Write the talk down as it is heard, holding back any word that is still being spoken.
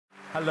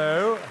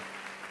Hello.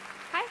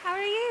 Hi, how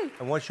are you?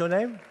 And what's your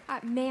name?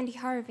 Mandy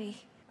Harvey.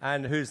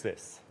 And who's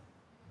this?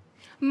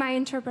 My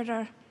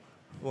interpreter.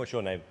 What's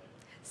your name?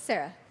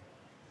 Sarah.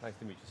 Nice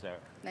to meet you, Sarah.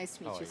 Nice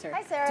to meet you, Sarah.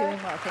 Hi, Sarah.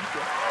 Doing well, thank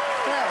you.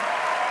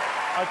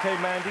 Hello.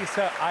 Okay, Mandy,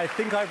 so I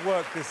think I've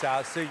worked this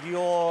out. So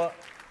you're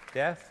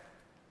deaf?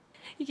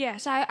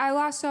 Yes, I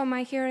lost all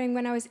my hearing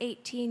when I was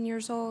 18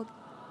 years old.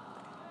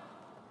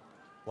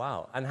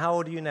 Wow. And how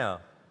old are you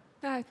now?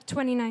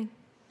 29.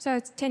 So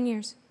it's 10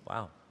 years.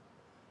 Wow.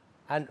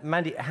 And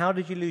Mandy, how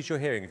did you lose your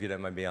hearing, if you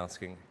don't mind me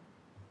asking?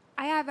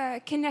 I have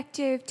a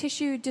connective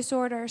tissue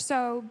disorder,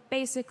 so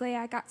basically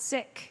I got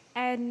sick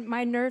and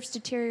my nerves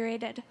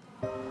deteriorated.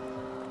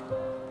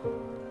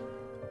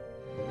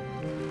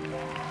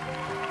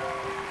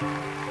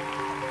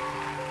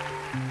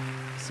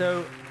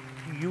 So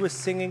you were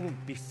singing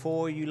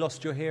before you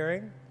lost your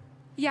hearing?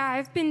 Yeah,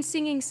 I've been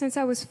singing since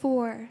I was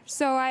 4.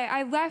 So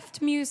I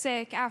left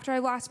music after I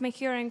lost my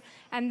hearing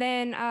and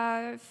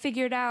then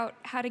figured out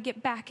how to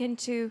get back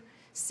into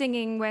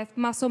singing with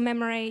muscle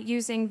memory,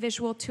 using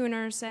visual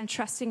tuners, and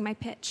trusting my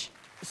pitch.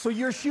 So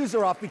your shoes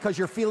are off because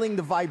you're feeling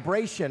the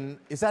vibration.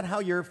 Is that how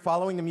you're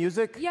following the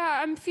music? Yeah,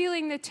 I'm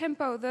feeling the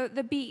tempo,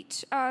 the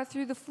beat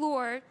through the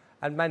floor.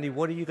 And Mandy,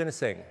 what are you going to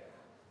sing?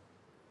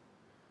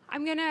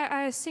 I'm going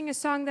to sing a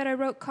song that I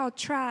wrote called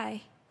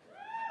Try.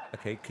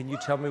 Okay, can you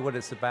tell me what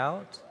it's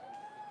about?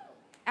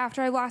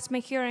 After I lost my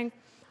hearing,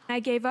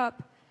 I gave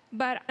up.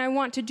 But I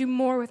want to do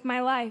more with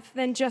my life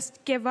than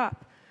just give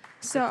up.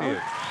 So. Good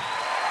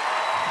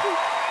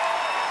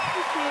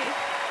for you.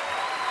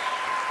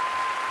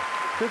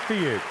 Good for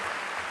you.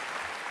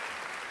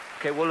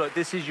 Okay, well, look,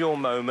 this is your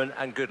moment,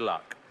 and good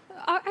luck.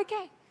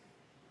 Okay.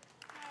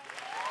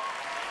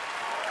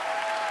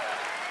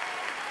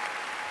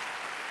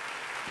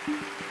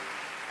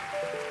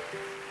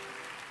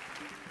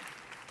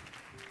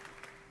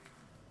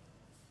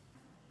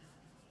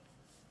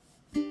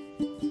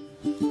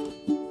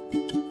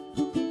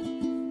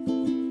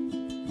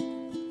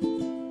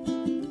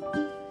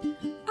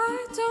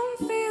 I don't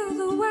feel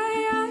the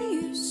way I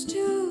used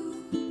to.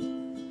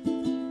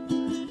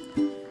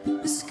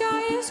 The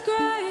sky is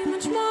gray,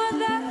 much more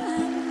than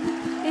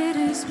it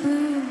is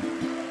blue.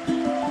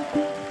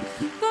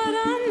 But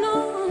I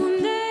know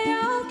one day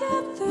I'll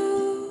get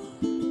through,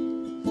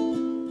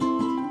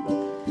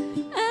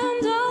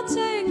 and I'll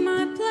take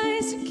my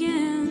place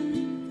again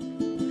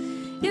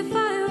if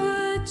I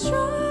would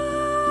try.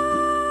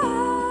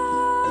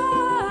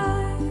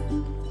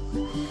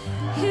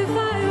 If I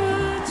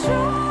would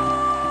try.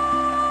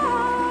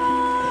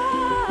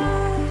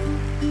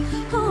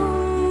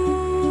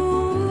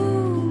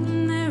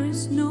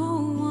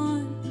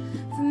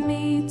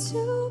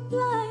 To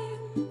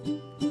blame,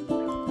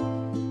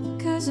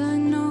 'cause I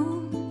know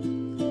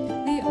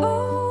the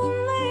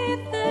only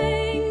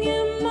thing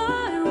in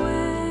my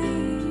way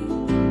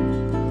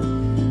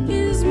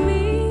is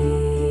me.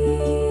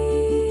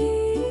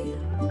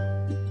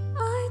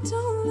 I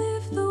don't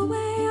live the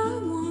way I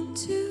want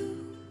to.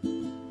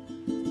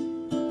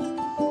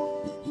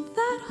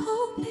 That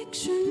whole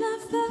picture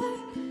never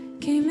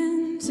came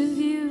into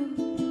view,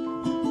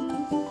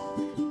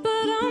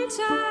 but I'm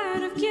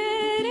tired of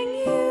getting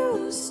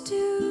used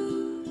to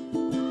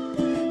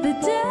the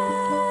day.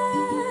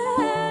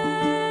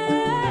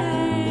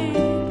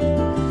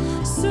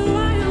 So I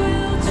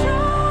will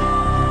try.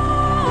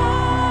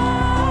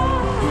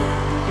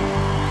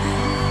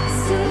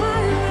 So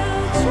I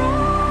will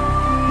try.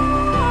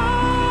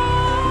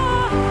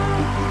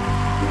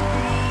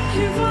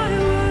 If I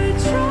would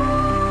try.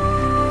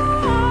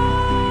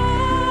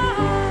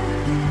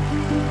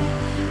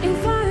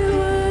 If I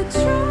would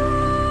try.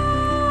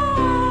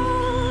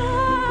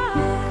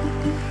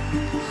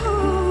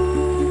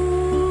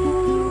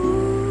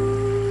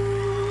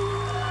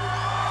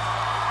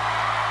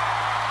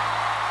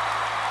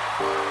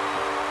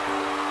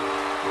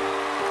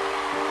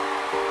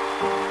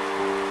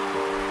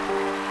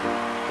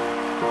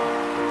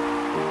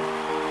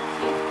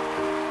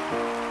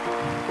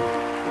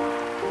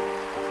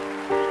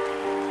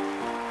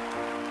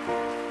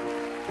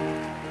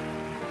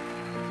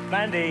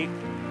 Mandy,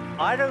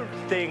 I don't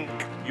think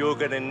you're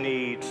going to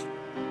need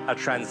a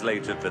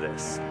translator for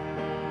this.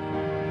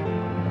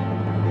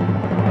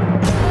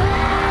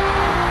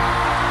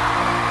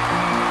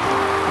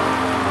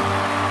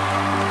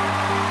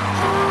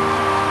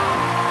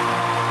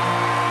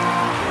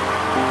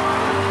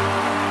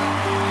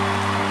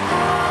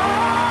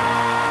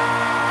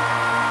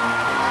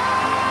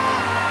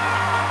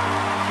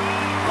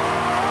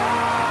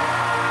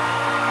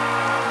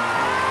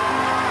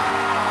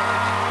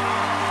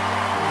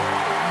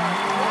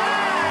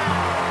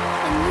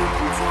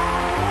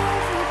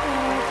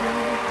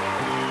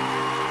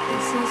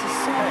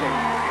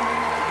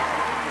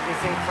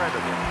 It's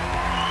incredible.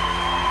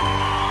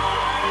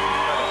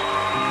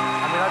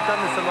 I mean, I've done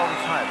this a long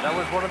time. That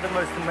was one of the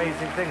most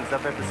amazing things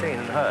I've ever seen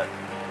and heard.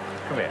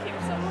 Come here. Thank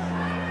you so much.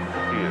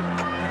 Thank you.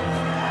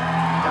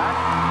 Dad?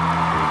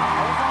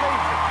 That was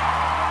amazing.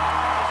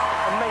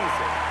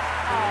 Amazing.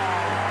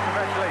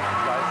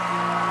 Congratulations, guys.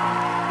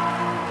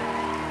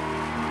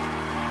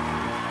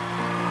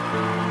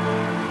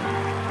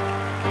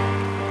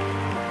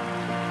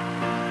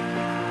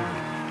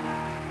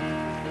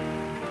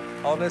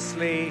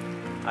 honestly,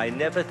 I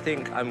never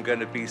think I'm going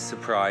to be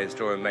surprised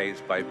or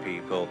amazed by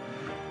people.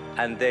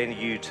 And then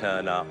you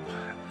turn up.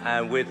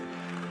 And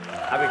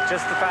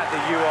just the fact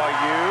that you are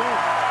you,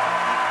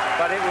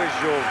 but it was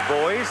your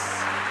voice,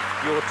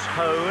 your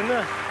tone,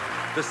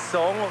 the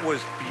song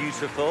was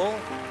beautiful.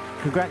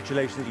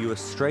 Congratulations, you were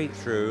straight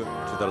through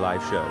to the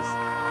live shows.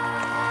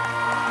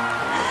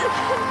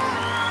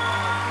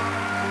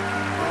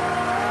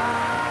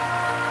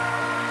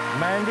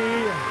 Mandy,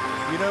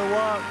 you know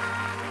what?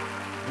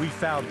 We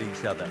found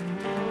each other.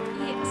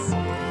 Yes.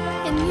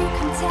 And you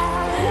can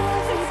tell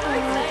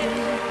everybody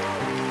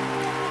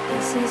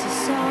this is a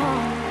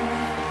song.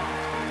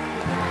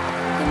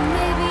 It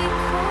may be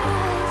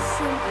quite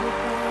simple,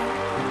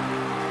 but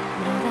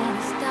now that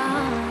it's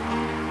done.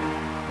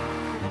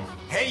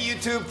 Hey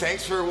YouTube,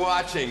 thanks for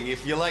watching.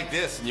 If you like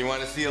this and you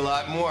want to see a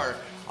lot more,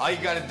 all you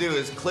got to do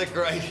is click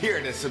right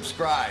here to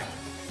subscribe.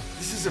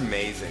 This is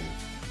amazing.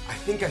 I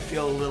think I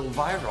feel a little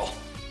viral.